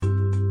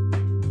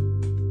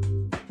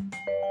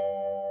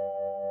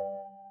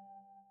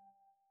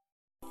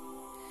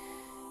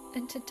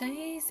In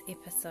today's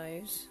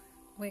episode,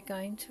 we're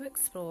going to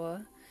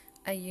explore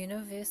a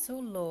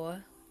universal law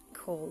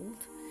called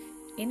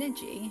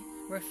energy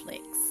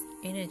reflects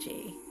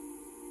energy.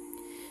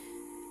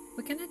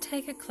 We're going to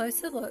take a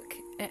closer look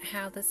at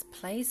how this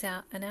plays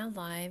out in our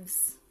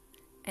lives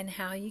and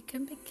how you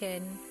can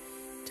begin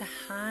to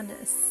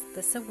harness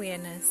this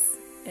awareness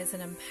as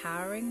an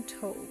empowering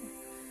tool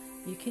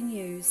you can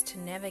use to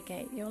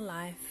navigate your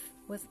life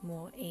with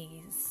more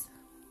ease.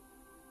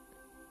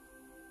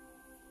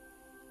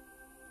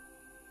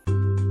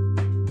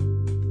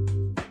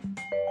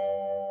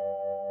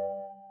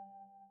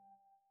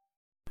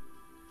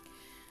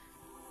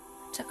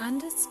 To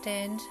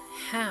understand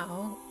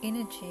how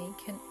energy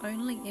can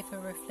only ever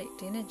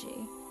reflect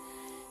energy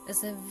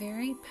is a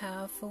very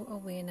powerful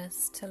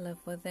awareness to live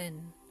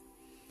within,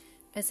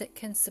 as it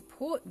can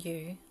support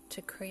you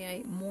to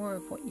create more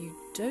of what you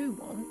do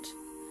want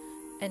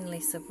and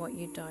less of what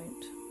you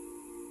don't.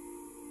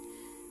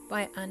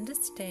 By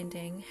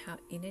understanding how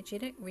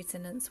energetic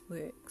resonance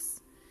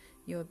works,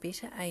 you are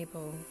better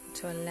able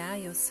to allow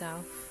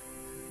yourself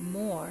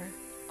more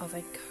of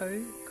a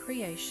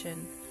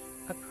co-creation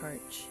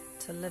approach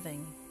to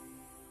living.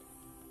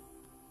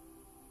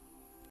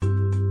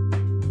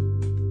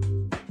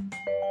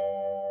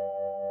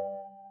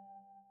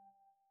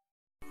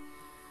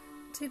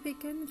 To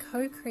begin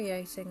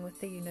co-creating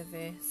with the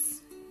universe,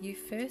 you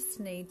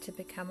first need to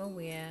become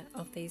aware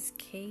of these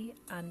key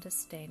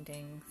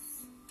understandings.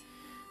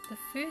 The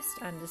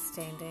first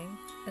understanding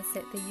is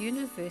that the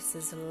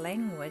universe's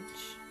language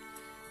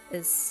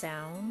is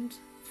sound,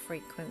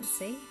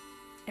 frequency,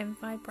 and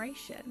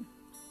vibration.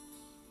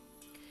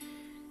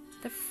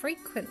 The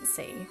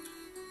frequency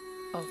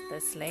of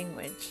this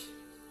language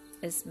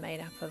is made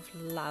up of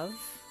love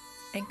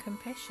and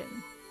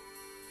compassion.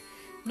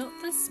 Not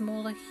the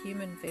smaller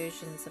human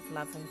versions of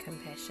love and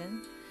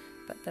compassion,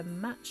 but the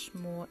much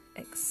more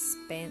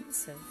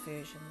expansive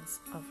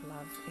versions of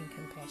love and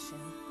compassion.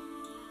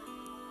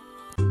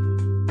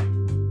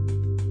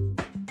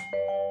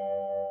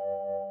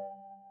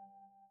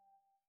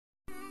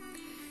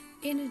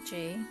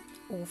 Energy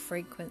or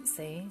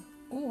frequency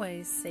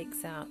always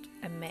seeks out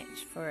a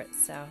match for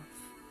itself.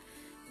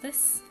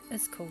 This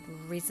is called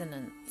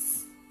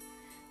resonance.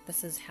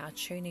 This is how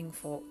tuning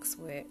forks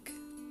work,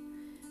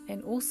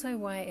 and also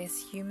why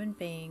as human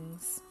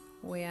beings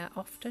we are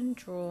often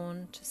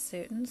drawn to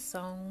certain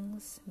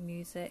songs,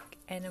 music,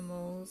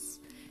 animals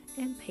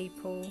and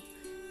people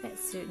at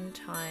certain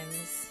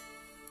times,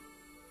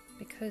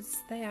 because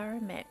they are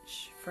a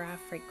match for our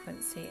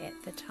frequency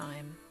at the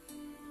time.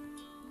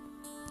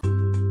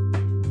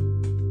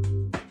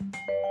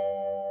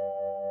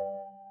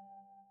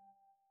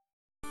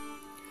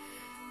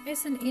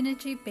 As an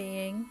energy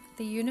being,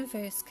 the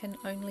universe can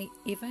only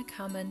ever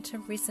come into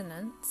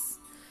resonance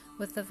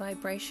with the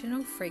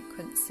vibrational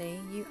frequency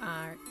you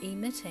are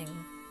emitting.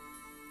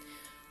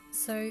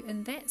 So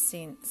in that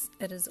sense,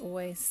 it is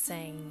always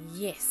saying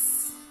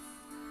yes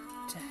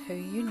to who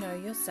you know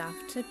yourself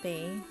to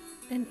be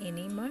in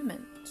any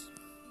moment.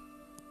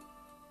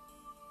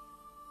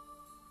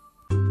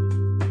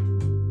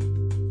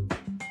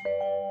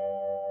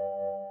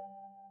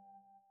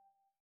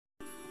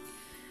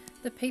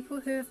 The people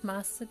who have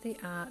mastered the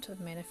art of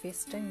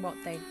manifesting what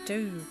they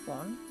do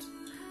want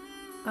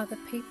are the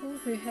people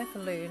who have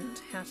learned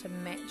how to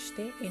match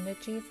their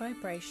energy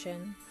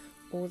vibration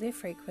or their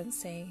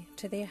frequency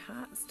to their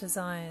heart's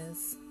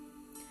desires.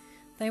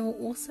 They will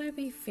also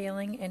be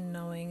feeling and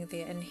knowing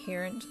their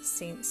inherent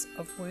sense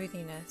of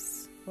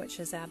worthiness,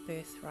 which is our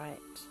birthright.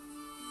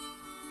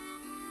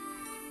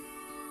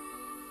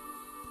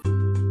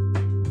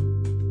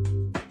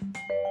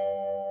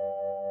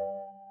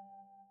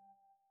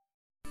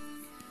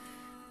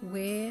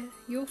 Where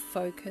your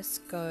focus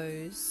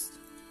goes,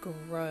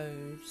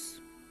 grows,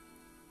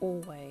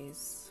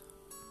 always.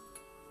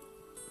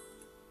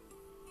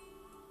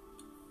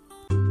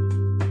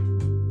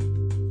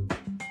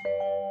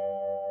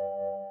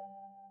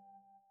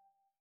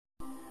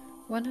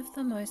 One of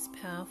the most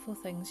powerful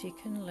things you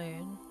can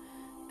learn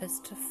is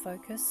to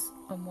focus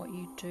on what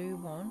you do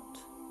want,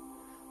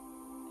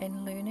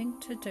 and learning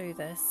to do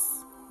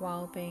this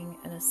while being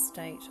in a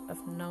state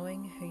of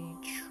knowing who you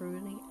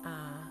truly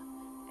are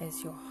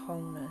as your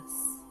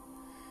wholeness,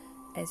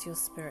 as your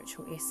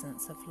spiritual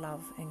essence of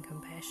love and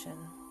compassion,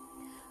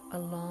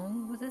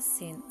 along with a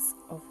sense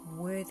of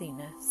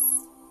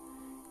worthiness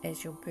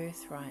as your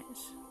birthright,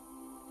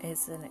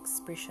 as an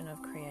expression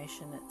of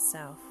creation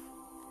itself,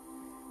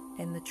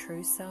 and the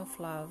true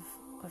self-love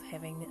of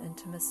having the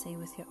intimacy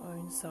with your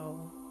own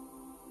soul.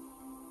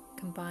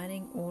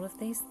 Combining all of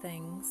these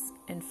things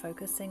and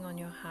focusing on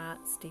your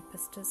heart's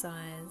deepest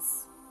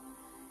desires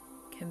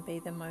can be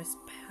the most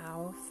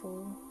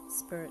powerful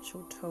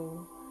spiritual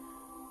tool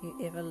you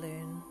ever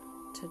learn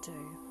to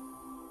do.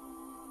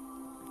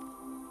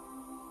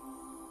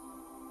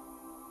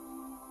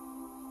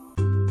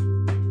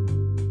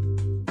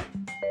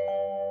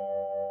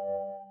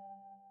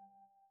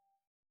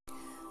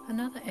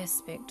 Another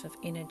aspect of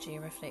energy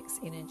reflects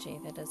energy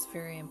that is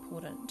very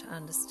important to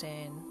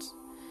understand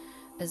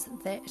is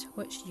that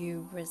which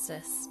you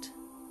resist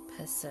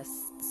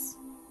persists.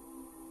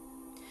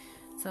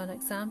 So an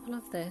example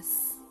of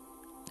this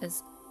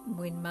is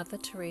when Mother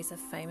Teresa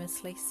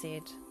famously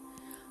said,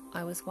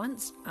 "I was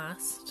once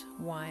asked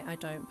why I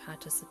don't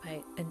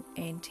participate in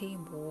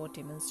anti-war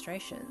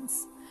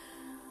demonstrations.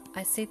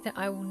 I said that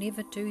I will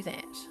never do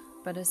that,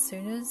 but as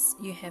soon as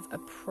you have a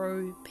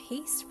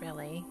pro-peace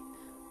rally,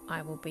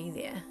 I will be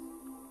there."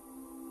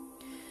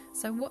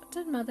 So what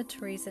did Mother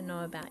Teresa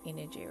know about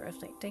energy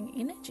reflecting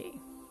energy?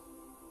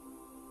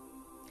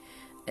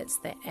 It's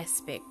the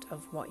aspect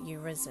of what you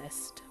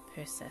resist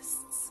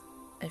persists.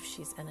 If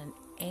she's in an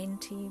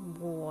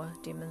anti-war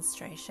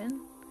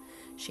demonstration,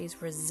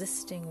 she's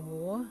resisting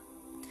war.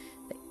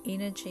 The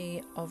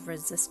energy of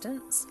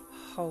resistance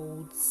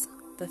holds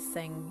the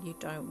thing you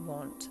don't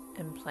want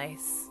in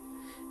place.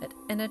 It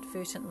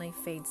inadvertently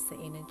feeds the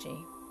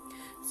energy.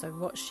 So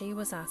what she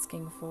was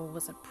asking for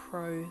was a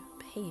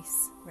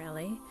pro-peace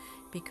rally,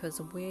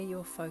 because where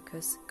your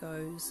focus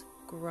goes,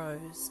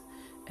 grows.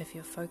 If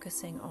you're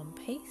focusing on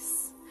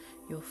peace,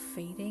 you're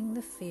feeding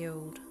the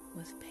field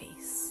with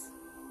peace.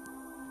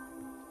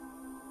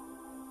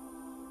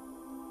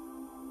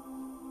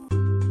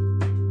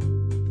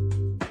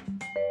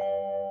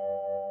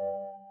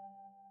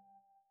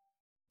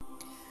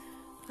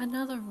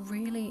 Another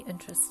really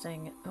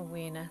interesting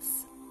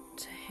awareness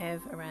to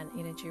have around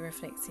energy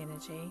reflects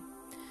energy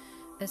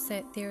is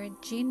that there are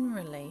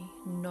generally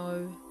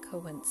no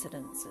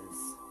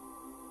coincidences.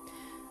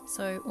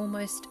 So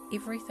almost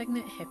everything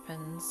that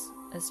happens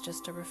is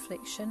just a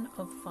reflection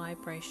of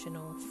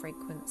vibrational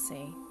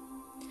frequency.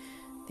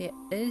 There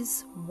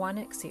is one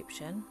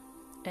exception,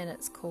 and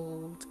it's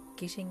called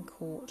getting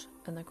caught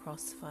in the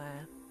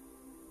crossfire,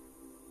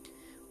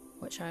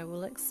 which I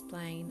will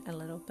explain a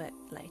little bit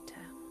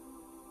later.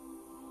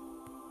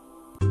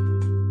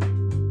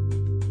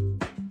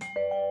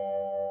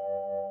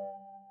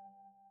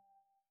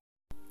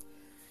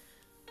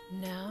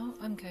 Now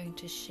I'm going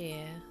to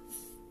share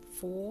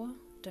 4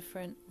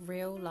 different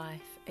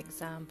real-life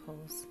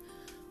examples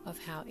of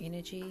how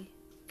energy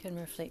can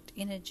reflect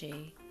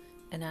energy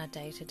in our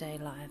day-to-day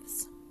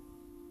lives.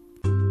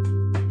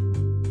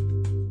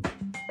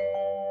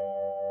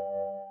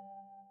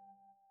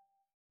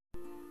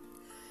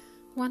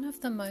 One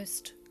of the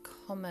most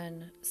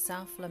common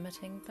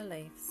self-limiting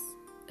beliefs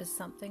is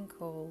something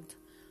called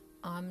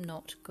 "I'm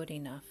not good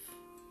enough."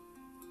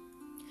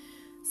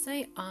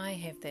 Say I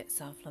have that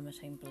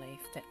self-limiting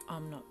belief that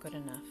I'm not good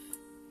enough.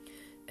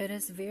 It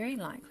is very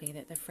likely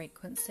that the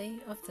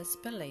frequency of this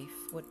belief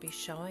would be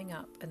showing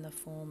up in the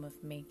form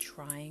of me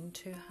trying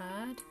too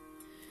hard,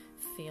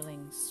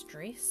 feeling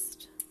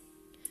stressed,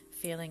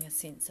 feeling a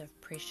sense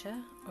of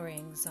pressure or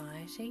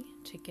anxiety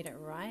to get it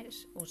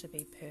right or to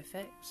be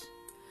perfect,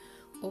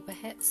 or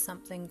perhaps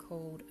something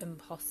called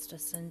imposter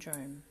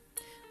syndrome,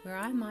 where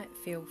I might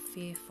feel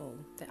fearful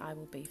that I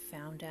will be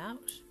found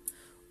out,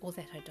 or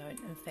that I don't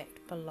in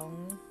fact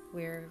belong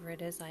wherever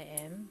it is I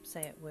am,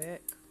 say at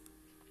work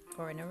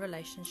or in a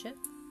relationship.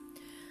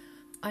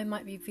 I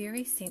might be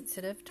very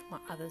sensitive to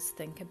what others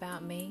think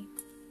about me,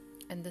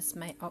 and this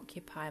may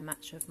occupy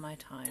much of my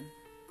time.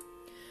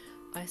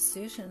 I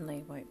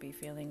certainly won't be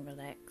feeling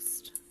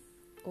relaxed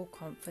or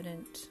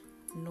confident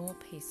nor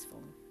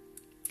peaceful.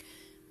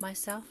 My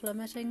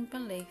self-limiting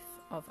belief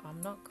of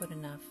I'm not good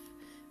enough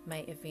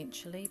may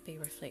eventually be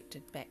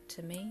reflected back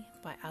to me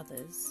by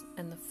others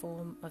in the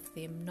form of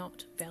them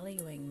not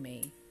valuing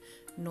me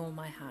nor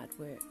my hard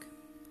work.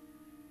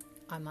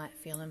 I might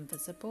feel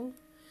invisible,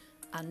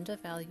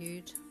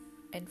 undervalued,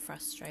 and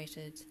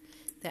frustrated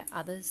that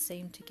others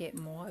seem to get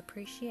more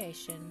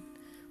appreciation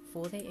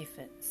for their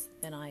efforts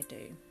than I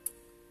do.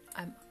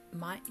 I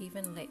might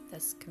even let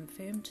this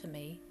confirm to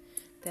me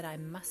that I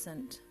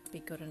mustn't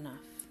be good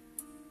enough.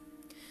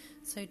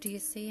 So do you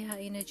see how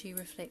energy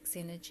reflects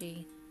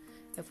energy?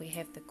 If we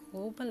have the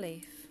core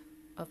belief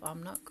of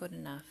I'm not good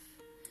enough,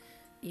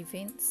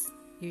 events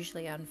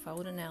usually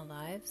unfold in our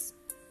lives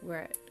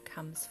where it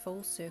comes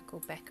full circle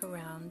back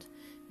around,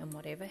 and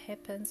whatever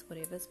happens,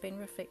 whatever's been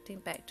reflecting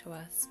back to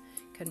us,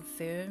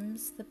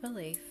 confirms the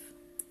belief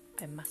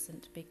I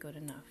mustn't be good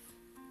enough.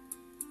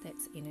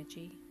 That's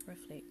energy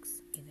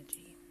reflects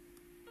energy.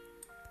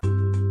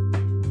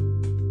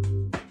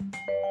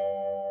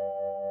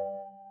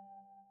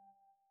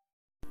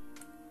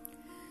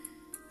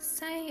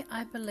 Say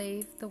I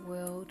believe the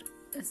world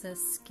is a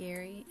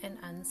scary and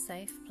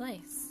unsafe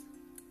place.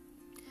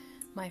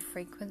 My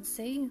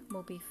frequency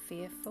will be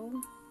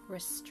fearful,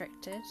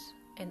 restricted,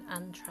 and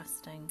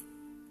untrusting.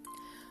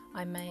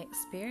 I may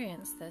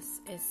experience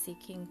this as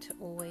seeking to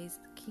always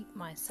keep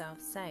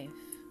myself safe.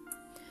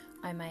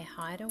 I may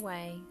hide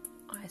away,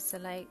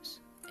 isolate,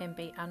 and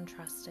be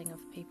untrusting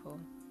of people.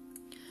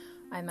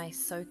 I may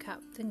soak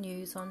up the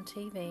news on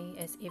TV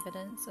as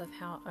evidence of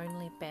how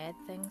only bad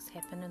things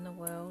happen in the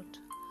world,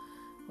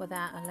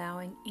 without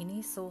allowing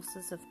any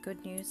sources of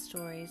good news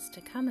stories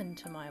to come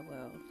into my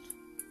world.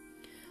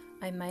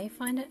 I may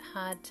find it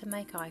hard to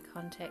make eye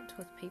contact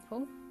with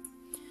people.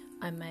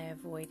 I may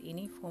avoid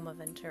any form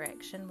of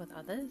interaction with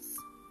others.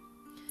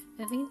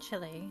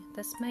 Eventually,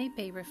 this may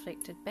be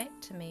reflected back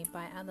to me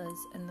by others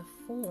in the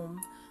form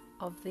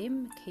of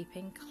them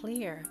keeping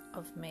clear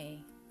of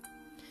me.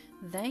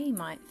 They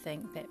might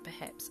think that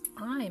perhaps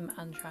I'm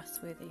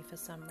untrustworthy for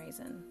some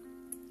reason.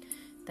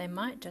 They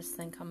might just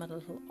think I'm a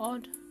little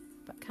odd,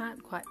 but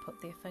can't quite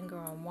put their finger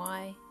on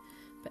why.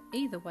 But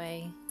either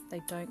way,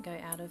 they don't go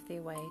out of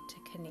their way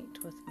to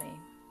connect with me.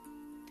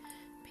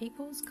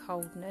 People's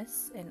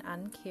coldness and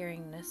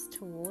uncaringness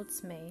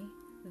towards me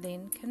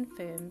then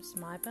confirms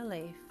my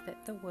belief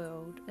that the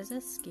world is a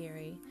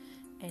scary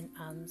and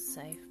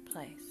unsafe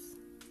place,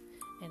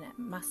 and it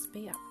must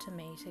be up to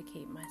me to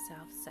keep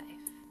myself safe,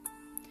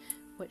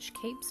 which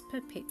keeps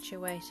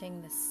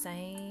perpetuating the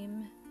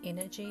same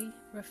energy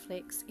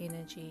reflects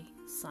energy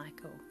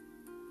cycle.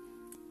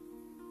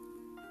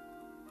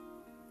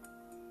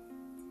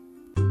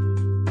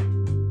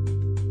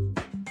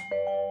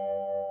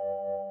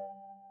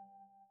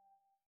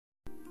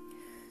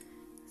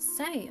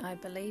 Say I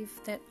believe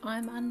that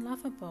I'm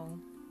unlovable.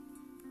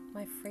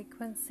 My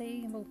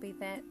frequency will be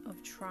that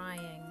of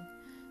trying,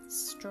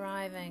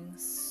 striving,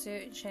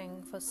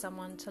 searching for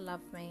someone to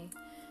love me,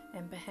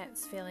 and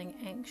perhaps feeling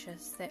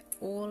anxious that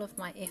all of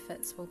my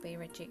efforts will be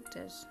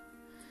rejected.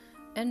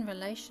 In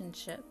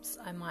relationships,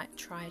 I might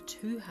try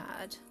too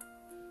hard.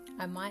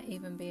 I might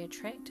even be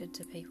attracted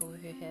to people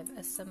who have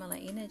a similar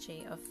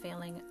energy of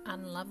feeling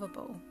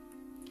unlovable.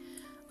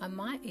 I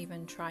might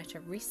even try to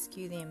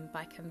rescue them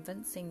by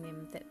convincing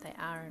them that they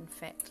are in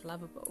fact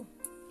lovable,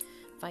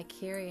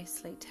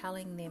 vicariously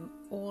telling them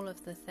all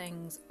of the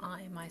things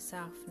I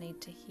myself need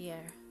to hear.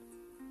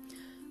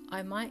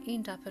 I might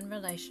end up in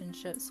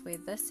relationships where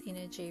this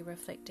energy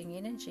reflecting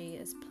energy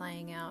is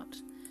playing out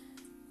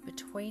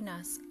between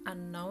us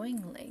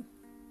unknowingly.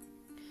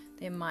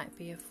 There might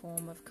be a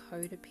form of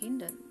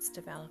codependence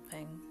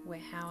developing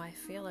where how I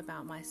feel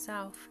about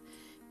myself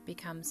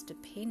becomes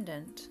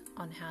dependent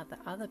on how the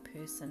other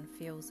person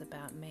feels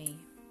about me.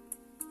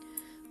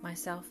 My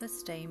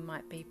self-esteem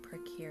might be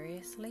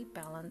precariously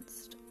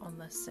balanced on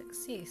the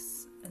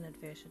success, in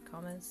inverted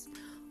commas,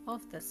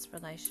 of this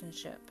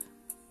relationship,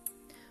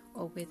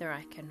 or whether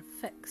I can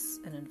fix,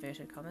 in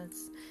inverted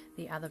commas,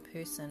 the other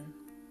person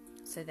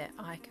so that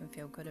I can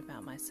feel good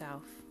about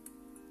myself.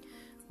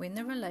 When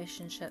the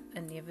relationship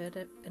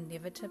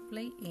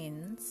inevitably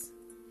ends,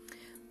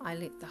 I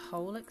let the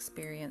whole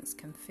experience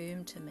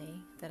confirm to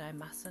me that I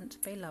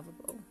mustn't be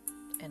lovable,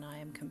 and I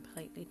am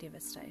completely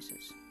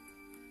devastated.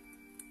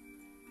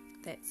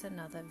 That's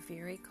another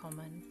very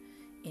common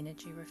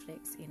energy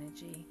reflects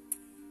energy,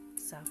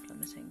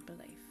 self-limiting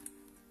belief.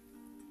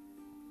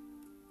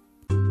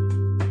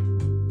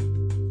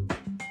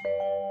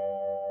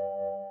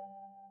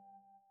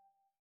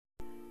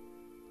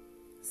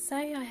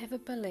 Say I have a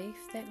belief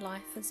that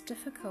life is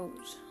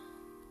difficult.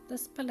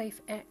 This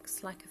belief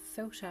acts like a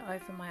filter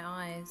over my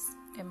eyes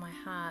and my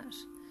heart,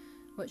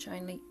 which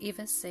only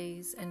ever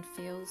sees and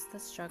feels the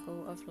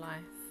struggle of life.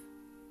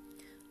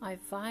 I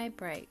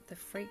vibrate the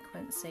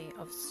frequency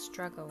of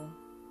struggle,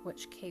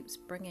 which keeps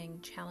bringing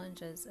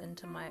challenges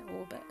into my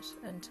orbit,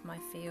 into my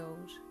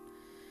field.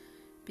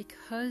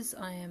 Because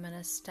I am in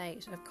a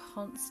state of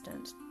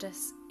constant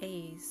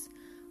dis-ease,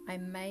 I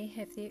may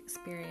have the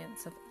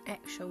experience of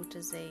actual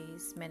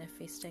disease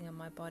manifesting in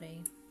my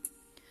body,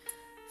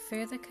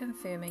 further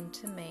confirming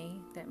to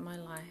me that my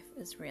life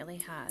is really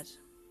hard.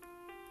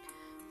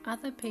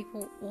 Other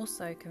people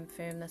also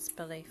confirm this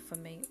belief for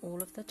me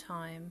all of the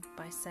time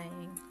by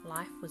saying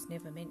life was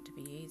never meant to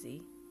be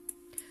easy.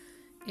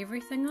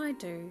 Everything I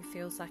do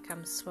feels like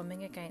I'm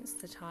swimming against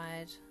the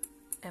tide,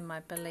 and my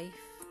belief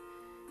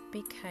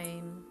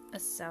became a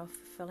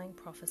self-fulfilling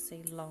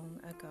prophecy long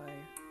ago.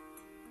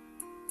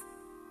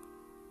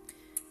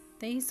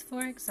 These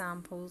 4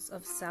 examples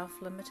of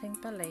self-limiting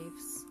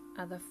beliefs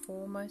are the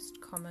 4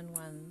 most common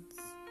ones.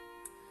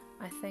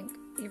 I think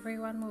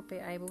everyone will be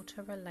able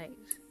to relate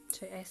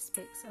to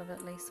aspects of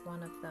at least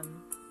one of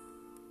them.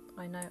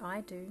 I know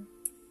I do.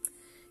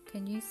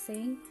 Can you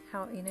see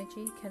how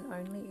energy can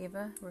only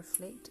ever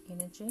reflect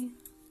energy?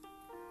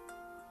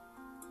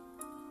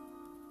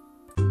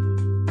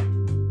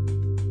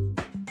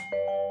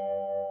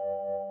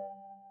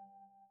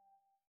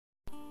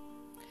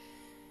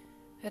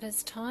 It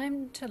is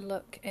time to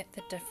look at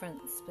the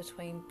difference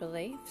between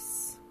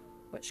beliefs,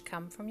 which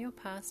come from your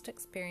past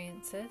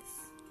experiences,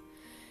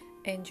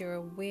 and your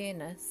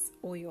awareness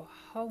or your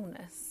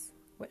wholeness,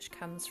 which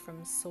comes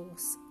from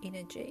source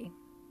energy.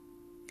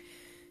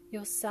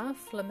 Your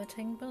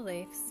self-limiting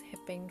beliefs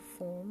have been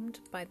formed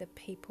by the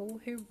people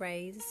who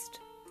raised,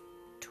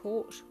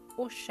 taught,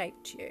 or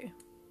shaped you.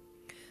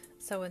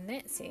 So in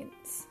that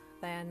sense,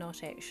 they are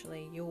not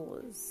actually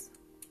yours.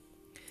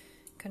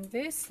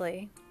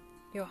 Conversely,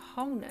 your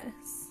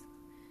wholeness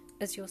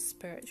is your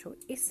spiritual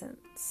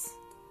essence,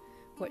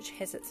 which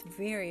has its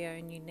very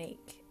own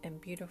unique and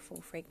beautiful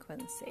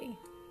frequency,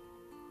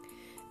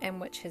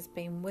 and which has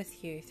been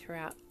with you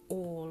throughout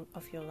all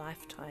of your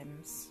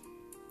lifetimes.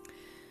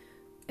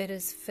 It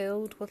is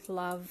filled with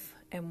love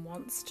and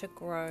wants to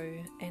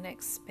grow and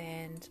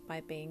expand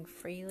by being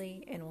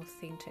freely and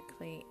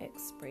authentically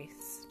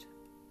expressed.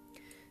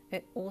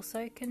 It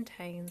also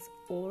contains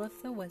all of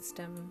the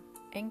wisdom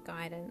and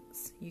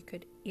guidance you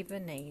could ever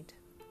need.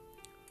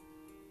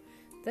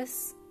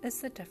 This is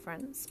the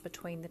difference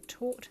between the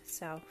taught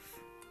self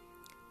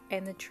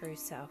and the true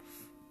self.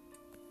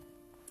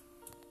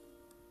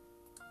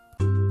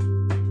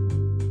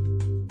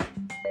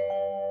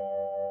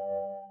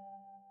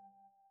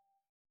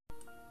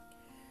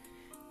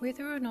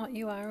 Whether or not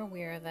you are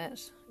aware of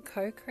it,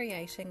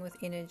 co-creating with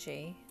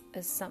energy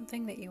is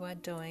something that you are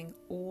doing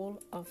all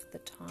of the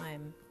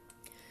time.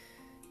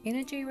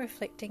 Energy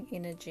reflecting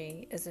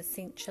energy is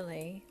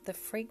essentially the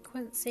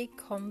frequency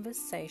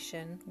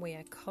conversation we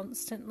are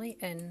constantly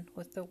in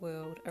with the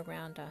world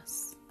around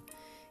us.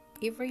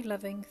 Every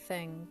living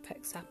thing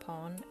picks up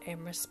on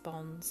and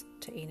responds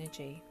to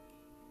energy.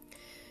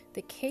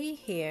 The key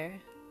here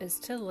is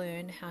to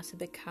learn how to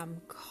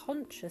become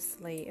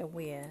consciously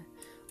aware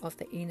of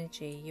the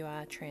energy you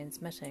are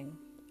transmitting.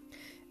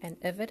 And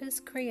if it is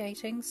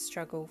creating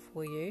struggle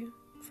for you,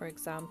 for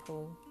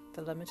example,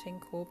 the limiting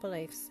core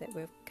beliefs that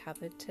we've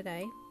covered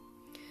today,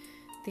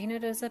 then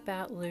it is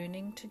about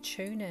learning to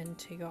tune in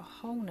to your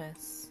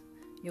wholeness,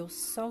 your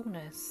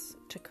soulness,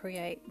 to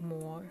create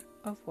more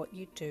of what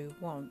you do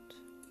want.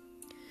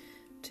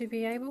 To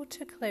be able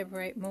to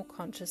collaborate more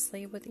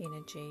consciously with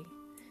energy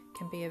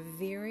can be a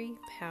very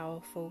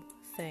powerful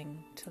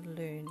thing to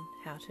learn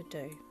how to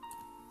do.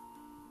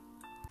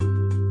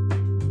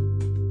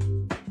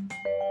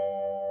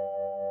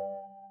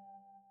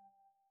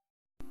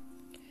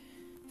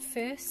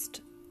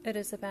 First, it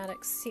is about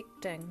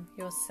accepting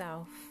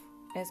yourself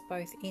as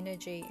both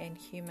energy and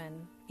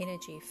human,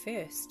 energy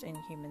first and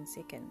human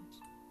second.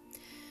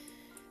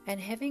 And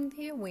having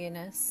the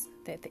awareness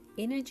that the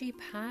energy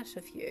part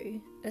of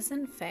you is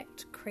in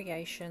fact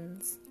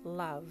creation's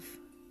love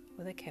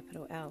with a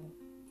capital L.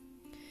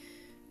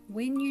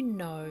 When you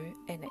know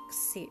and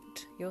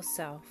accept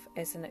yourself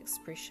as an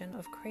expression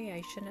of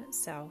creation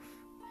itself,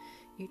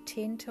 you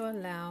tend to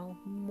allow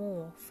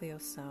more for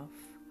yourself,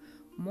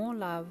 more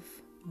love,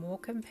 more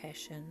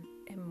compassion,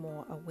 and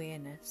more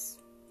awareness.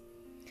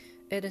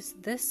 It is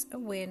this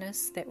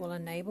awareness that will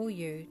enable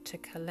you to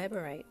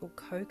collaborate or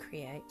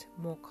co-create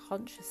more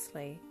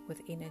consciously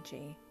with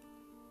energy.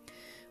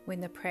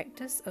 When the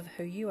practice of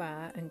who you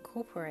are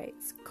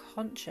incorporates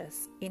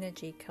conscious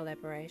energy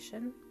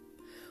collaboration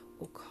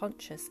or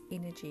conscious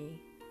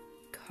energy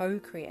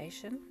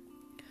co-creation,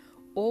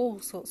 all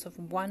sorts of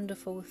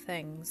wonderful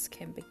things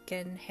can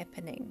begin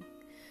happening,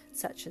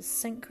 such as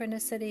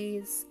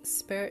synchronicities,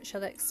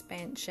 spiritual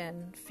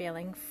expansion,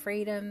 feeling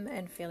freedom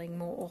and feeling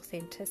more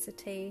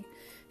authenticity,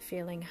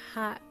 feeling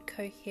heart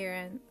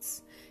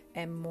coherence,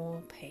 and more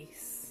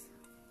peace.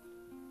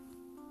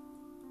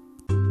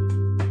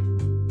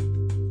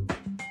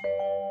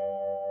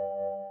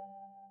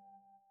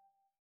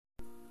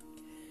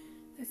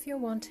 If you're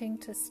wanting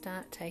to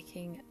start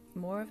taking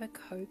more of a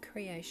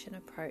co-creation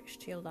approach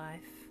to your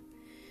life,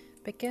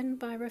 begin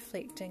by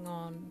reflecting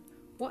on,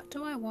 what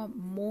do I want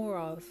more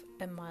of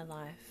in my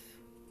life?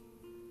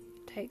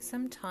 Take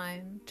some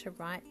time to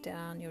write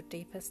down your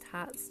deepest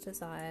heart's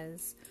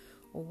desires,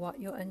 or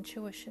what your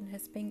intuition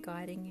has been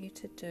guiding you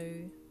to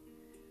do,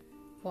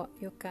 what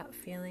your gut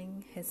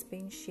feeling has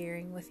been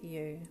sharing with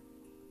you.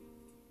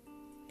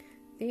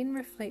 Then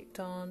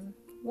reflect on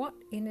what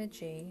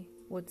energy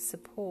would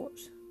support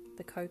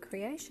the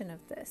co-creation of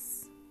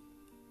this,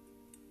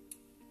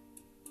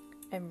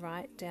 and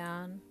write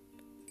down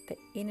the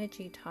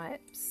energy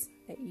types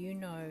that you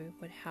know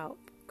would help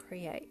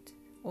create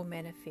or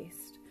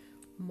manifest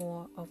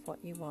more of what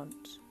you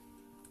want.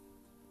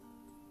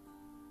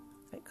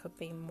 It could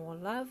be more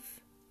love,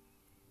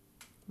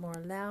 more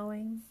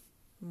allowing,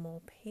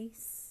 more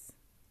peace.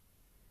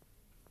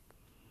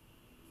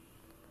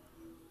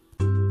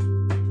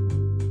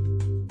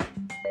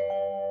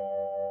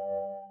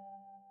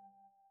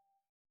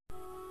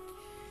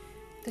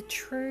 The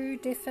true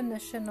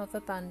definition of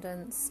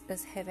abundance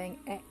is having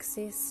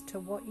access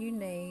to what you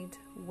need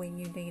when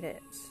you need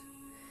it.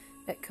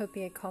 It could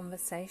be a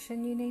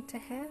conversation you need to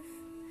have.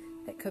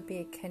 It could be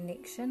a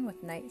connection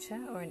with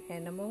nature or an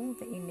animal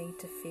that you need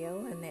to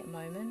feel in that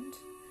moment.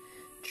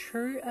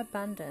 True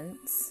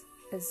abundance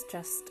is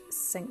just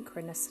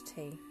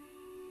synchronicity.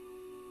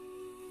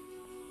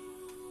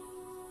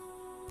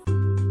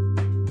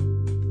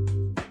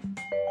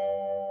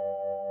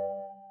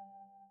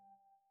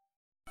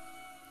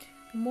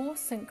 More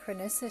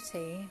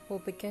synchronicity will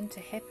begin to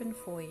happen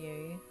for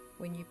you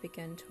when you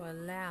begin to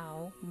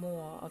allow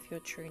more of your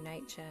true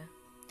nature.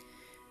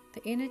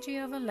 The energy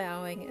of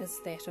allowing is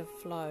that of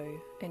flow,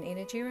 and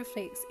energy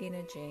reflects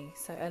energy,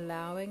 so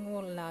allowing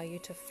will allow you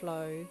to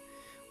flow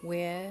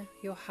where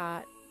your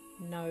heart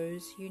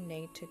knows you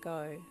need to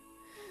go.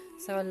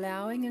 So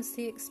allowing is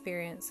the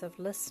experience of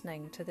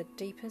listening to the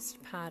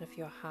deepest part of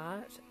your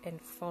heart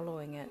and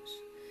following it.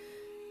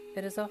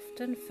 It is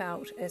often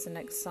felt as an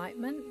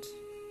excitement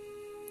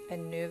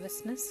and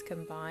nervousness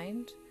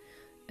combined.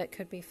 It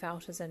could be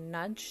felt as a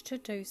nudge to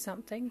do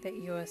something that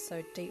you are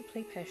so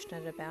deeply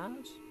passionate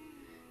about.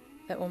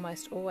 It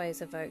almost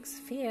always evokes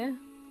fear,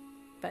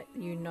 but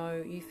you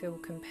know you feel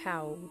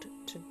compelled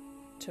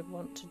to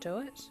want to do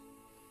it.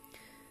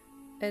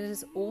 It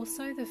is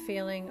also the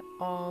feeling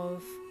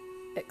of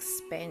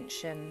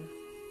expansion.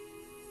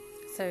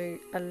 So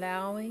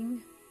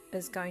allowing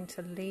is going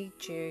to lead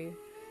you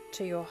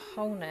to your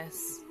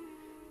wholeness,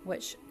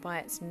 which by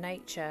its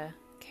nature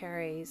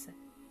carries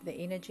the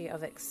energy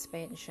of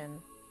expansion.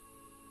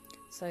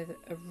 So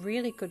a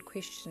really good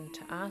question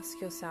to ask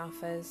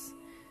yourself is,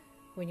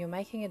 when you're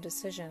making a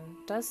decision,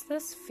 does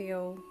this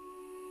feel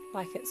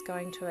like it's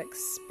going to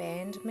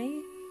expand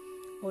me,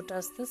 or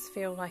does this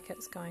feel like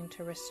it's going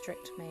to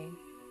restrict me?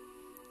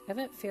 If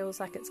it feels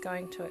like it's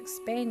going to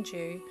expand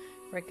you,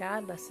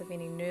 regardless of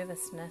any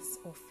nervousness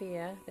or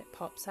fear that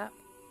pops up,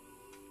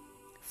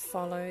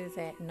 follow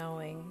that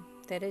knowing.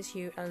 That is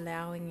you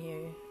allowing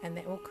you, and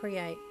that will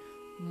create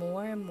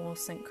more and more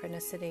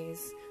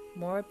synchronicities,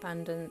 more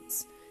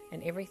abundance,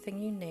 and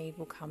everything you need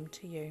will come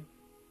to you.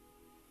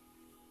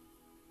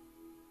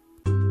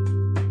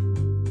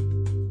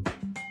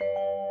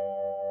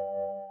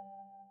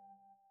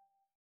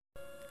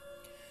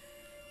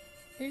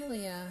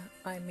 Earlier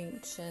I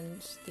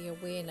mentioned the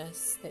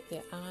awareness that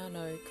there are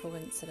no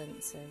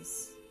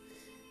coincidences.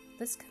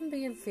 This can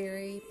be a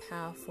very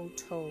powerful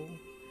tool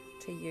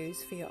to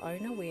use for your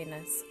own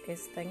awareness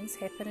as things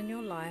happen in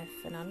your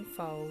life and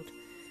unfold,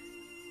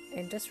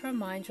 and just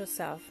remind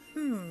yourself,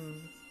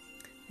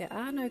 there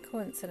are no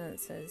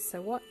coincidences,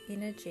 so what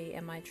energy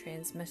am I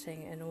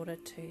transmitting in order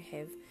to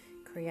have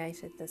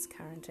created this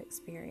current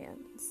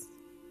experience?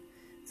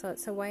 So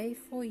it's a way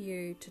for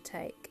you to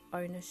take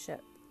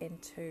ownership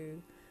and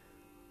to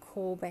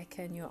call back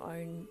in your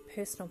own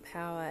personal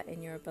power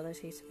and your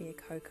ability to be a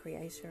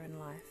co-creator in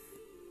life.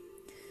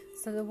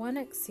 So the one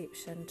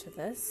exception to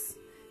this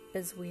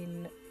is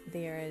when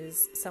there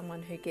is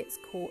someone who gets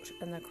caught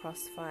in the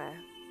crossfire.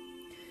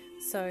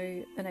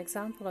 So an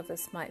example of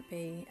this might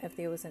be if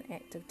there was an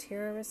act of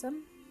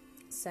terrorism,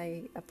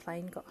 say a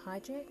plane got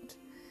hijacked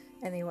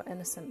and there were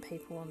innocent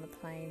people on the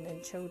plane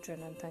and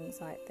children and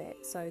things like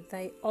that. So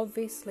they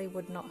obviously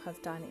would not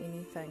have done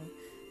anything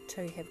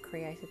to have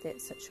created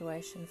that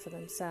situation for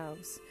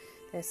themselves.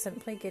 They're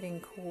simply getting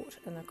caught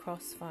in the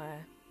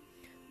crossfire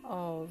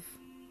of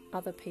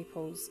other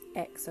people's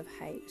acts of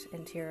hate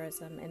and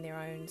terrorism and their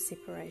own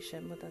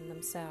separation within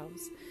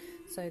themselves.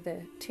 So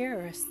the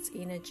terrorist's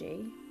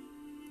energy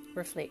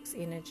reflects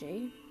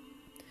energy,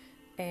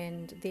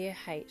 and their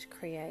hate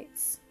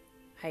creates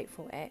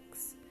hateful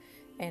acts,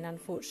 and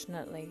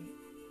unfortunately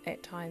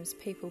at times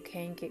people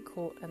can get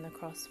caught in the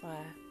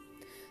crossfire.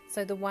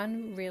 So the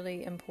one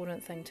really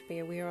important thing to be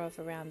aware of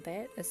around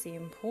that is the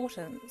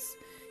importance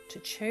to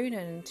tune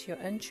in to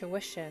your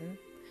intuition,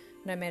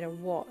 no matter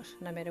what,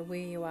 no matter where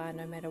you are,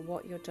 no matter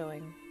what you're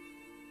doing.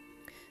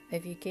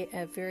 If you get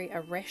a very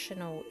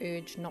irrational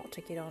urge not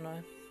to get on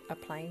a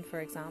plane, for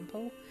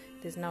example,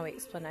 there's no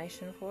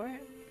explanation for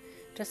it,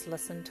 just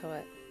listen to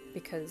it,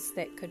 because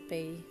that could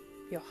be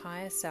your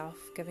higher self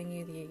giving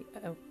you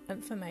the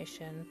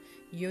information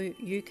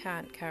you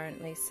can't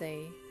currently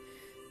see,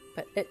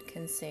 but it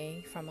can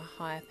see from a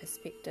higher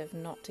perspective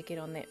not to get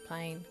on that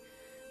plane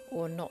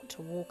or not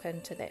to walk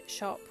into that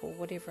shop or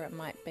whatever it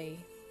might be.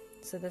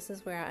 So this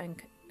is where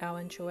our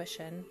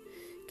intuition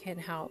can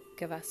help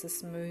give us a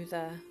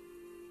smoother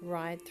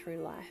ride through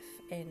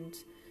life, and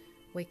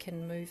we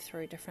can move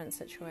through different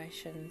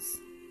situations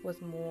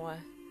with more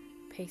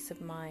peace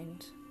of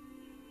mind.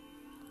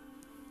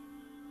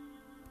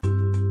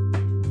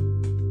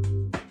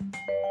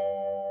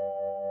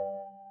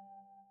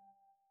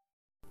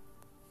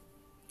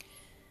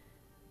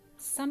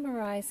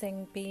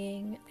 Summarizing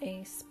being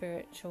a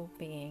spiritual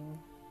being.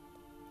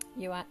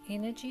 You are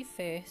energy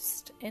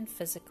first and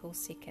physical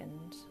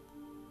second.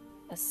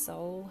 A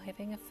soul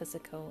having a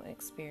physical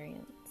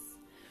experience.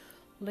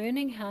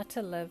 Learning how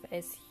to live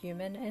as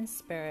human and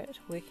spirit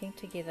working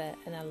together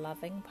in a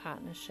loving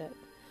partnership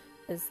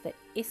is the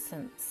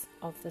essence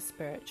of the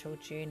spiritual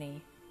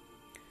journey.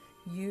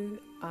 You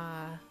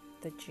are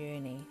the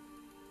journey.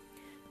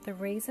 The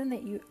reason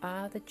that you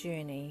are the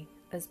journey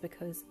is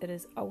because it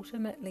is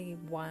ultimately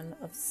one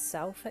of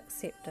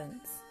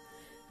self-acceptance,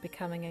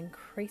 becoming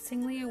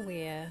increasingly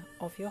aware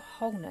of your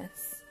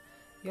wholeness,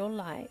 your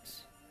light,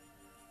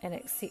 and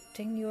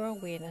accepting your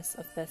awareness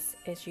of this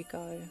as you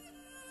go.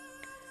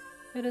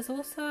 It is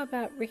also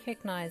about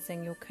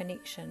recognizing your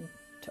connection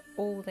to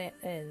all that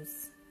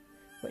is,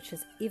 which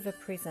is ever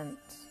present,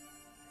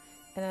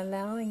 and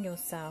allowing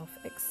yourself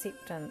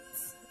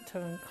acceptance to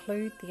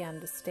include the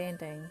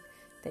understanding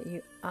that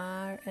you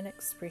are an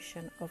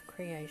expression of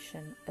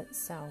creation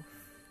itself.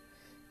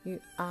 You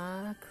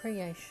are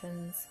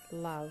creation's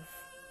love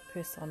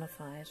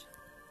personified.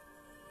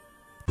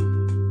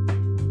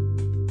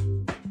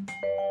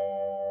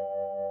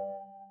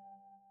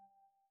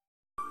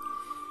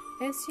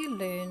 As you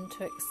learn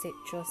to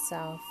accept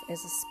yourself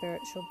as a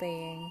spiritual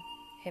being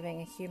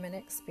having a human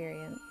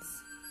experience,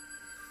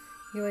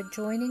 you are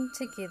joining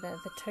together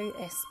the two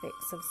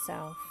aspects of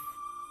self.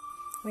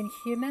 When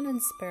human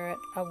and spirit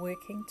are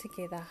working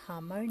together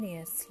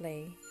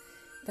harmoniously,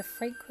 the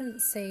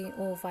frequency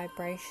or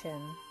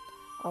vibration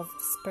of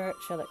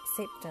spiritual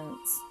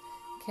acceptance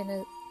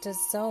can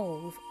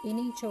dissolve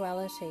any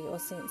duality or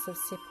sense of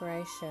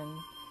separation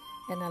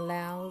and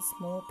allows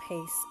more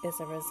peace as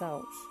a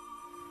result.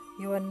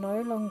 You are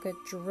no longer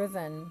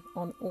driven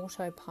on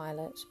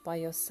autopilot by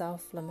your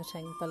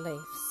self-limiting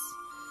beliefs.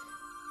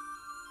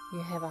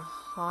 You have a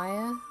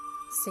higher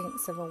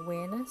sense of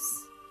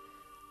awareness,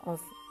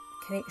 of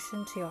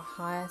connection to your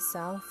higher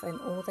self and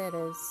all that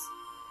is.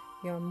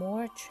 You're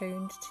more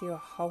attuned to your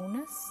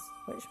wholeness,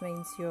 which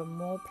means you're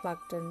more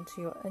plugged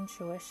into your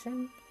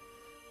intuition,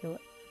 your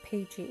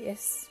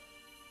PGS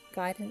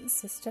guidance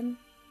system,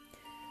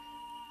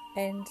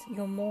 and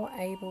you're more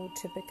able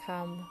to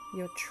become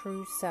your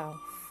true self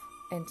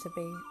and to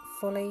be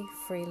fully,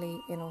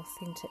 freely and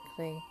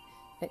authentically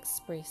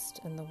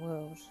expressed in the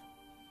world.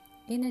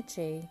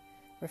 Energy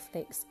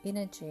reflects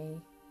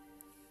energy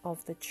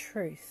of the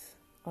truth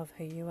of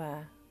who you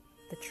are,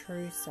 the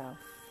true self.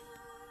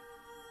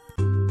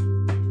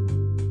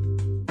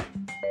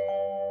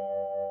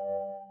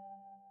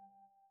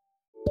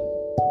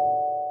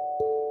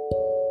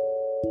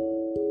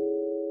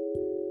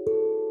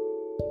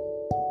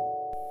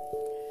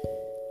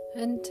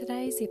 In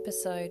today's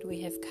episode,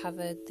 we have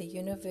covered the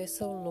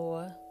universal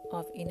law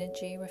of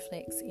energy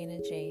reflects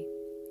energy.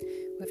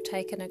 We've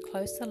taken a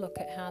closer look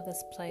at how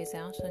this plays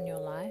out in your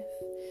life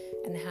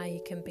and how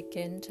you can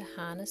begin to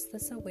harness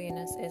this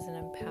awareness as an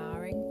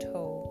empowering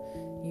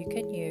tool you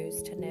can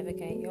use to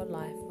navigate your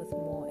life with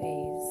more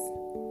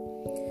ease.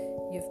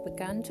 You've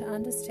begun to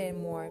understand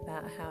more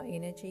about how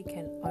energy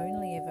can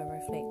only ever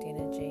reflect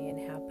energy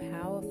and how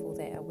powerful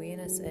that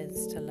awareness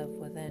is to live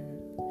within,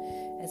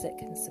 as it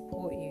can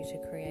support you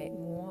to create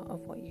more of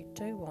what you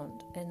do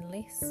want and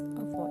less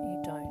of what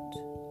you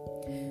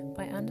don't.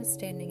 By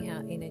understanding how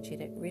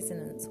energetic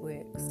resonance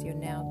works, you're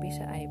now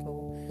better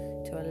able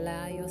to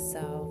allow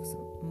yourselves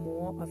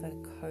more of a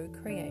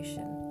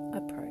co-creation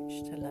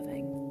approach to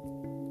living.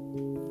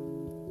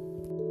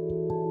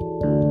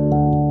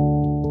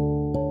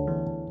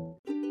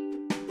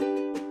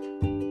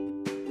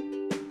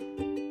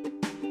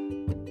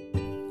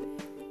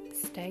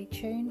 Stay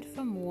tuned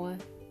for more.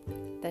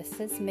 This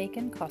is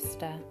Megan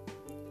Costa,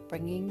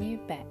 bringing you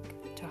back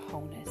to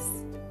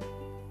wholeness.